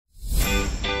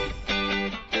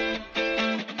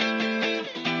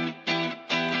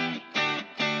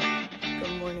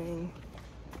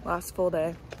last full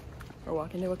day. We're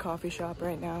walking to a coffee shop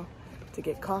right now to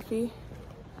get coffee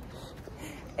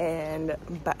and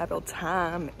battle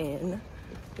time in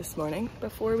this morning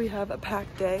before we have a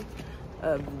packed day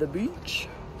of the beach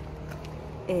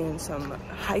and some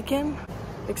hiking.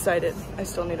 Excited. I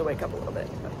still need to wake up a little bit.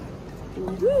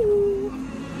 Woo!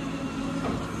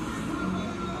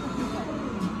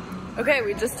 Okay,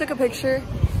 we just took a picture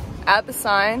at the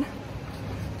sign.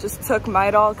 Just took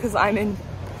my doll because I'm in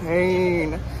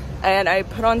pain. And I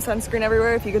put on sunscreen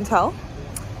everywhere, if you can tell.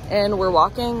 And we're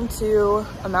walking to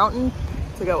a mountain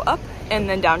to go up and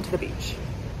then down to the beach.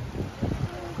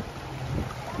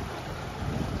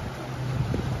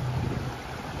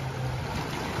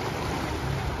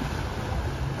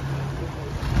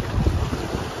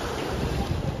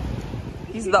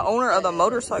 He's the owner of the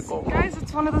motorcycle. Guys,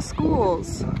 it's one of the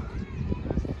schools.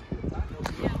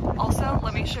 Also,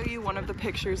 let me show you one of the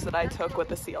pictures that I took with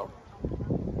the seal.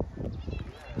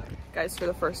 Guys, for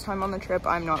the first time on the trip,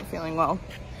 I'm not feeling well.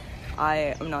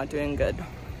 I am not doing good.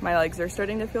 My legs are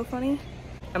starting to feel funny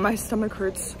and my stomach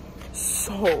hurts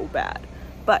so bad.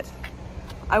 But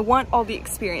I want all the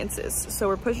experiences. So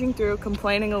we're pushing through,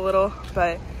 complaining a little,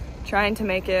 but trying to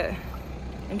make it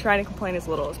and trying to complain as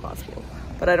little as possible.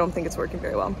 But I don't think it's working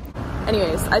very well.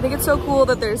 Anyways, I think it's so cool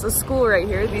that there's a school right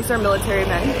here. These are military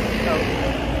men. Oh,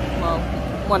 well,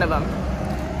 one of them.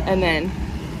 And then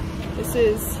this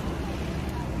is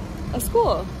a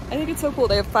school. I think it's so cool.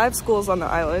 They have 5 schools on the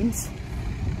islands.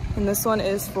 And this one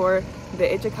is for the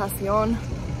Educación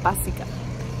Básica.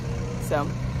 So,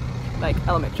 like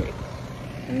elementary.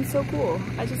 And it's so cool.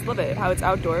 I just love it, how it's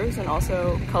outdoors and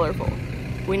also colorful.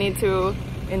 We need to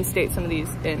instate some of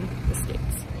these in the States.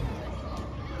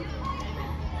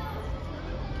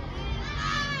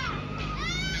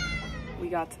 We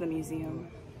got to the museum.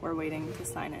 We're waiting to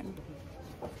sign in.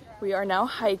 We are now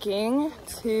hiking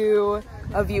to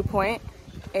a viewpoint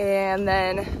and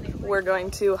then we're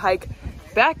going to hike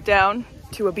back down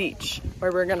to a beach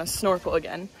where we're gonna snorkel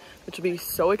again, which will be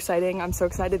so exciting. I'm so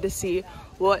excited to see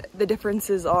what the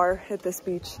differences are at this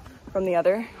beach from the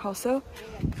other. Also,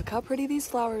 look how pretty these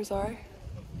flowers are.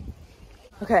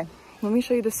 Okay, let me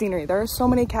show you the scenery. There are so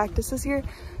many cactuses here.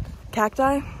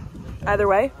 Cacti, either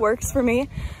way, works for me,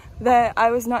 that I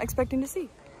was not expecting to see.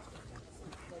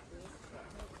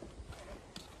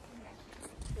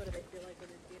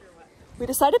 We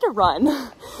decided to run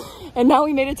and now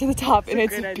we made it to the top and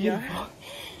it's beautiful.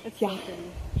 Yeah,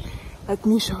 let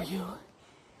me show you.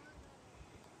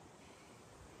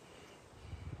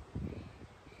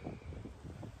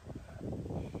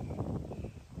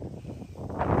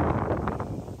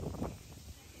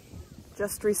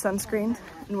 Just re-sunscreened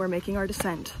and we're making our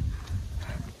descent.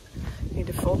 I need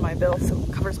to fold my bill so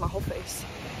it covers my whole face.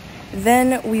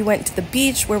 Then we went to the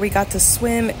beach where we got to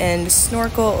swim and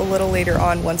snorkel a little later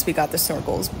on once we got the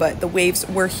snorkels, but the waves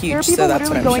were huge, so that's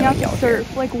what I'm showing y'all here.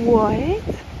 Like what?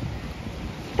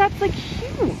 That's like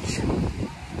huge.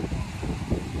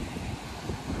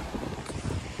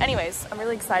 Anyways, I'm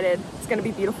really excited. It's gonna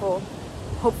be beautiful.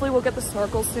 Hopefully we'll get the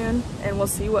snorkel soon and we'll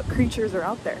see what creatures are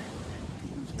out there.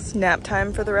 It's nap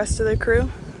time for the rest of the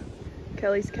crew.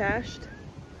 Kelly's cashed.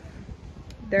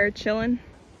 They're chilling.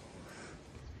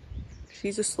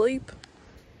 She's asleep.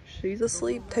 She's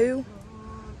asleep too.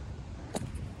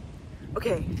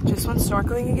 Okay, just went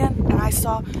snorkeling again and I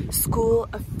saw school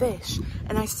of fish.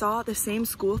 And I saw the same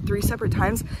school 3 separate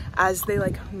times as they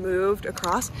like moved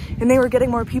across and they were getting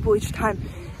more people each time.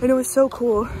 And it was so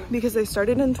cool because they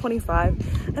started in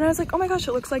 25 and I was like, oh my gosh,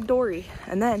 it looks like Dory.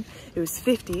 And then it was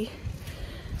 50.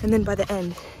 And then by the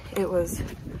end, it was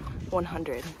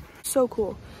 100. So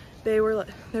cool.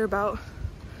 They're about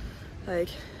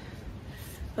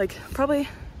like probably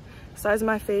the size of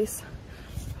my face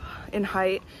in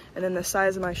height and then the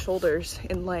size of my shoulders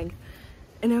in length,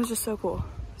 and it was just so cool.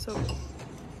 So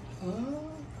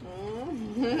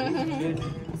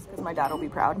because my dad will be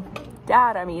proud.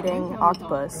 Dad, I'm eating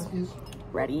octopus.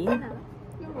 Ready?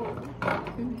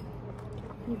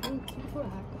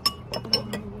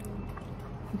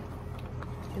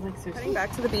 Heading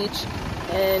back to the beach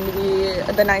and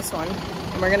the nice one,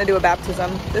 and we're gonna do a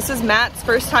baptism. This is Matt's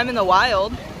first time in the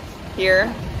wild here.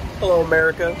 Hello,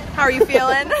 America. How are you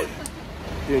feeling?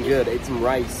 Doing good. Ate some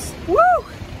rice. Woo!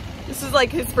 This is like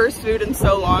his first food in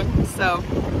so long, so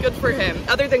good for him.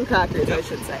 Other than crackers, I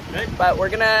should say. But we're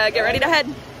gonna get ready to head.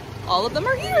 All of them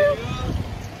are here.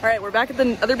 All right, we're back at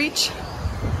the other beach.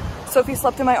 Sophie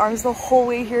slept in my arms the whole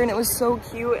way here and it was so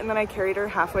cute, and then I carried her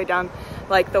halfway down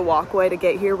like the walkway to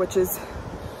get here, which is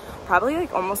probably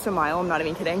like almost a mile, I'm not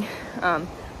even kidding.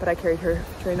 But I carried her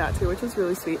during that too, which was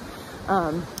really sweet.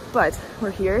 But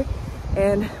we're here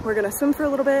and we're gonna swim for a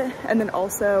little bit and then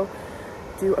also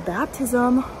do a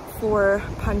baptism for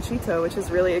Panchito, which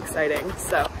is really exciting.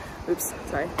 So, oops,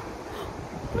 sorry.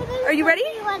 Are you ready?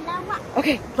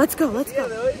 Okay, let's go, let's go.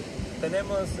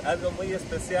 Tenemos algo muy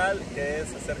especial que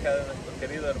es acerca de nuestro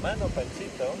querido hermano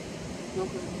Panchito.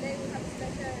 Today we have a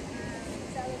special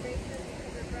celebration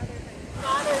because her brother, the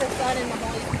Father, the Son, and the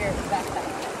Holy Spirit was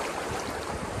baptized.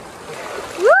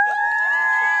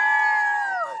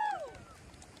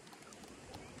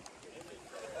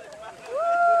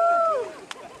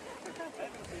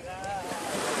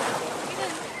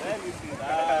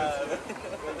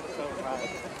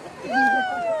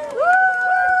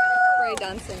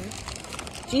 Dancing.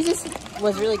 Jesus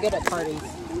was really good at parties.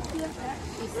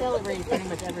 He celebrated pretty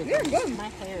much everything. My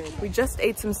hair is... We just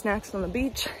ate some snacks on the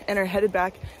beach and are headed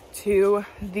back to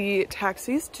the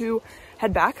taxis to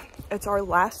head back. It's our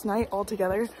last night all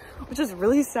together, which is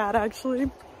really sad actually.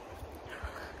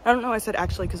 I don't know why I said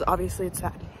actually because obviously it's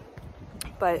sad.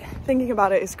 But thinking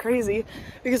about it is crazy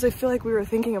because I feel like we were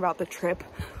thinking about the trip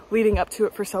leading up to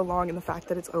it for so long, and the fact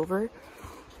that it's over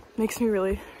makes me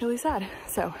really, really sad.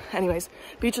 So anyways,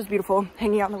 beach was beautiful.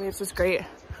 Hanging out in the waves was great.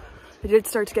 It did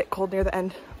start to get cold near the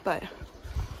end, but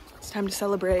it's time to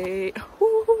celebrate.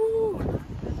 Woo!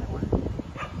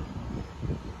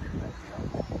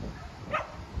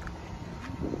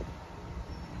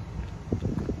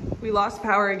 We lost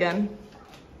power again.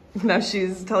 Now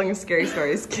she's telling us scary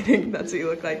stories. Kidding, that's what you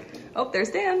look like. Oh,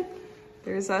 there's Dan.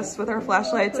 There's us with our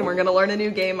flashlights, and we're gonna learn a new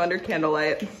game under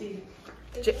candlelight.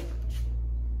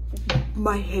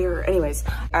 My hair. Anyways,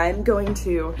 I'm going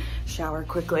to shower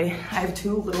quickly. I have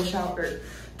two little towels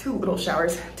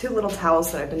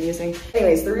that I've been using.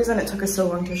 Anyways, the reason it took us so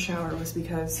long to shower was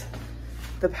because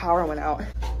the power went out.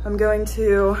 I'm going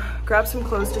to grab some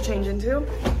clothes to change into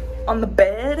on the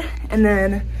bed, and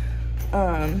then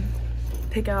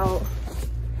pick out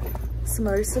some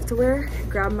other stuff to wear,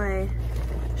 grab my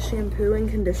shampoo and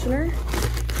conditioner,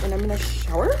 and I'm gonna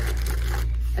shower.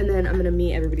 And then I'm gonna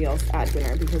meet everybody else at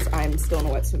dinner because I'm still in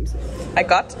a wet swimsuit. I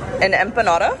got an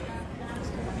empanada.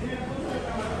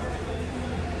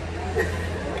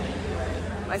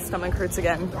 My stomach hurts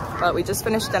again, but we just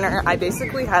finished dinner. I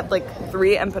basically had like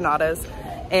 3 empanadas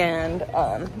and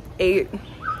ate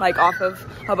like off of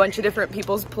a bunch of different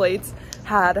people's plates.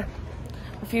 Had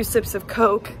a few sips of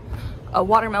Coke, a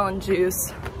watermelon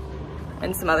juice,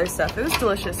 and some other stuff. It was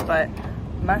delicious, but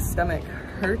my stomach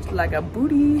hurt like a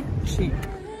booty cheek.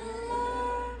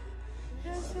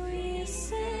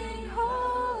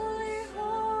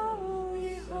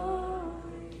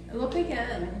 Look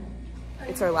again.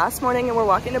 It's our last morning and we're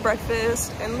walking to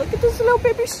breakfast, and look at this little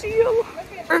baby seal.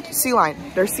 Or sea lion.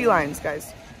 They're sea lions,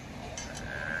 guys.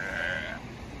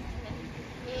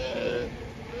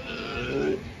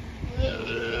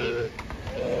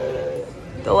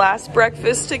 The last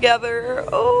breakfast together.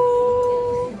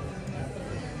 Oh,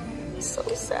 so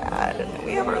sad. And then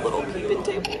we have our little peeping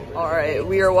table. All right,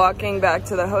 we are walking back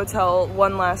to the hotel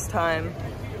one last time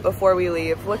before we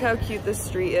leave. Look how cute this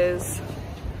street is.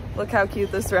 Look how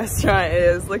cute this restaurant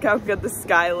is. Look how good the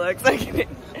sky looks.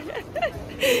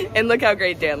 And look how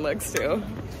great Dan looks too.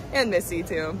 And Missy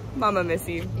too. Mama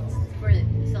Missy. It's for the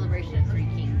celebration of Three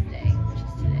Kings Day, which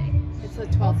is today. It's the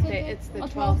 12th day. It's the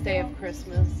 12th day of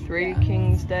Christmas. Three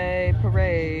Kings Day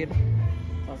parade.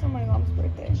 It's also my mom's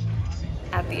birthday.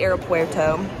 At the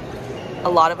aeropuerto, a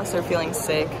lot of us are feeling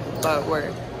sick, but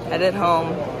we're headed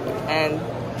home and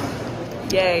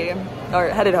yay. Or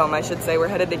headed home, I should say. We're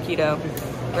headed to Quito.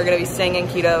 We're gonna be staying in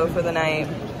Quito for the night.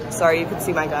 Sorry, you could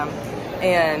see my gum.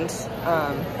 And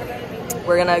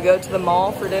we're gonna go to the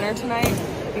mall for dinner tonight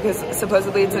because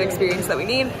supposedly it's an experience that we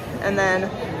need. And then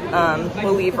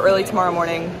we'll leave early tomorrow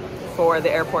morning for the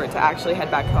airport to actually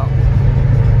head back home.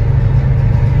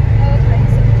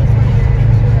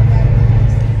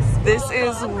 This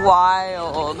is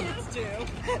wild.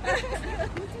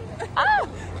 Ah!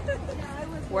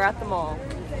 We're at the mall.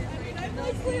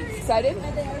 Excited?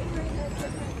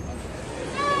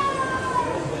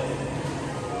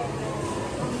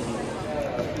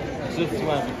 Just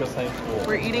one because I'm full.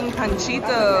 We're eating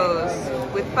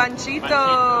panchitos with Panchito.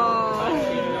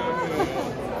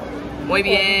 Muy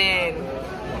bien.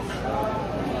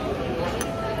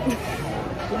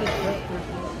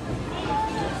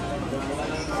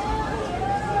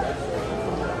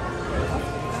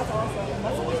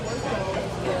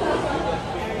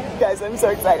 Guys, I'm so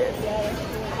excited.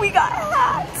 We got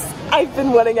hats. I've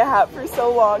been wanting a hat for so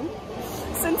long,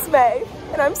 since May,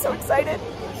 and I'm so excited.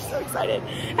 So excited.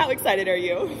 How excited are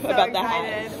you about the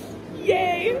hat?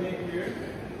 Yay!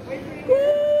 Woo!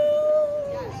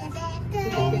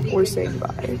 We're saying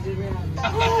bye.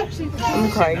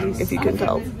 I'm crying, if you can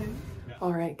tell.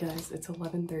 All right, guys, it's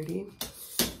 11:30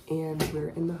 and we're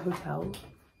in the hotel.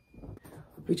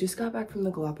 We just got back from the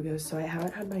Galapagos, so I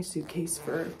haven't had my suitcase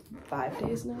for 5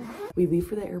 days now. We leave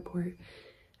for the airport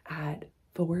at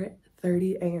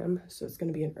 4:30 a.m. so it's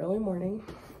gonna be an early morning.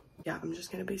 Yeah, I'm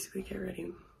just gonna basically get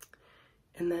ready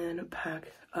and then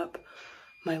pack up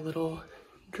my little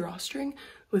drawstring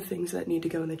with things that need to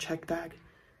go in the check bag.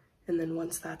 And then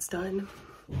once that's done,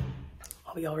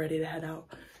 I'll be all ready to head out.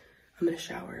 I'm gonna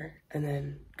shower and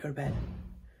then go to bed.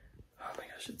 Oh my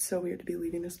gosh, it's so weird to be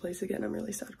leaving this place again. I'm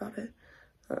really sad about it.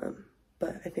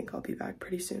 But I think I'll be back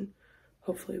pretty soon,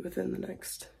 hopefully within the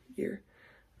next year,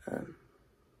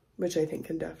 which I think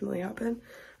can definitely happen.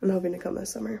 I'm hoping to come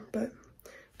this summer, but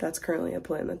that's currently a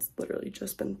plan that's literally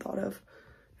just been thought of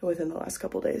within the last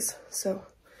couple days. So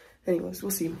anyways,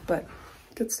 we'll see, but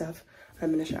good stuff. I'm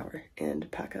gonna shower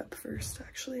and pack up first,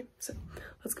 actually. So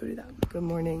let's go do that. Good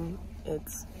morning.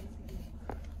 It's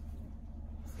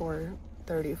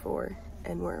 4:34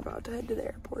 and we're about to head to the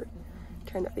airport.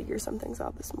 Trying to figure some things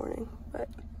out this morning, but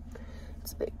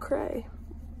it's a bit cray.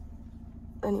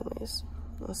 Anyways,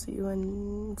 I'll see you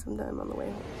in sometime on the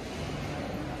way home.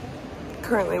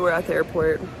 Currently we're at the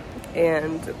airport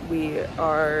and we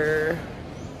are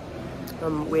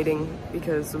waiting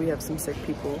because we have some sick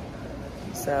people.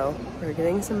 So we're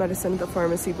getting some medicine at the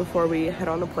pharmacy before we head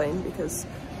on the plane because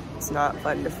it's not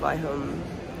fun to fly home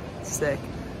sick.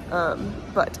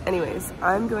 But anyways,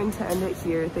 I'm going to end it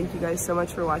here. Thank you guys so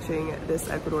much for watching this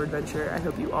Ecuador adventure. I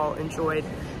hope you all enjoyed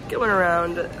going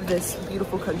around this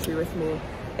beautiful country with me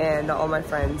and all my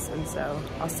friends. And so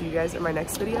I'll see you guys in my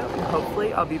next video and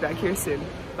hopefully I'll be back here soon.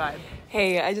 Bye.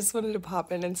 Hey, I just wanted to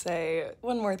pop in and say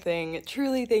one more thing.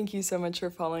 Truly, thank you so much for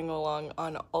following along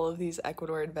on all of these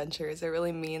Ecuador adventures. It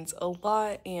really means a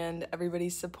lot, and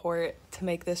everybody's support to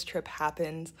make this trip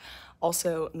happen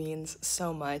also means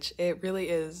so much. It really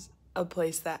is a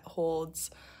place that holds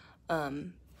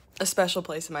a special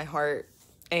place in my heart,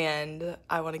 and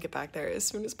I want to get back there as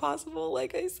soon as possible,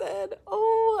 like I said.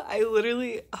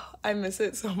 I miss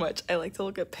it so much. I like to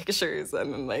look at pictures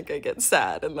and then like I get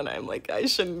sad and then I'm like, I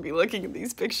shouldn't be looking at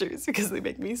these pictures because they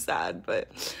make me sad, but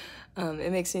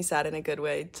it makes me sad in a good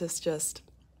way to just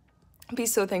be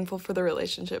so thankful for the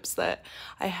relationships that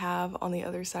I have on the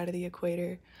other side of the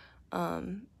equator,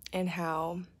 and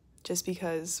how just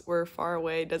because we're far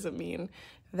away doesn't mean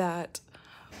that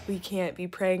we can't be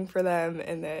praying for them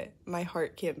and that my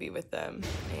heart can't be with them.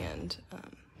 And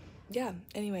yeah,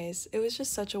 anyways, it was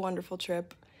just such a wonderful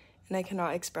trip and I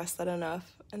cannot express that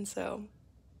enough. And so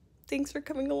thanks for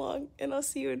coming along and I'll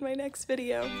see you in my next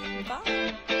video.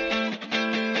 Bye.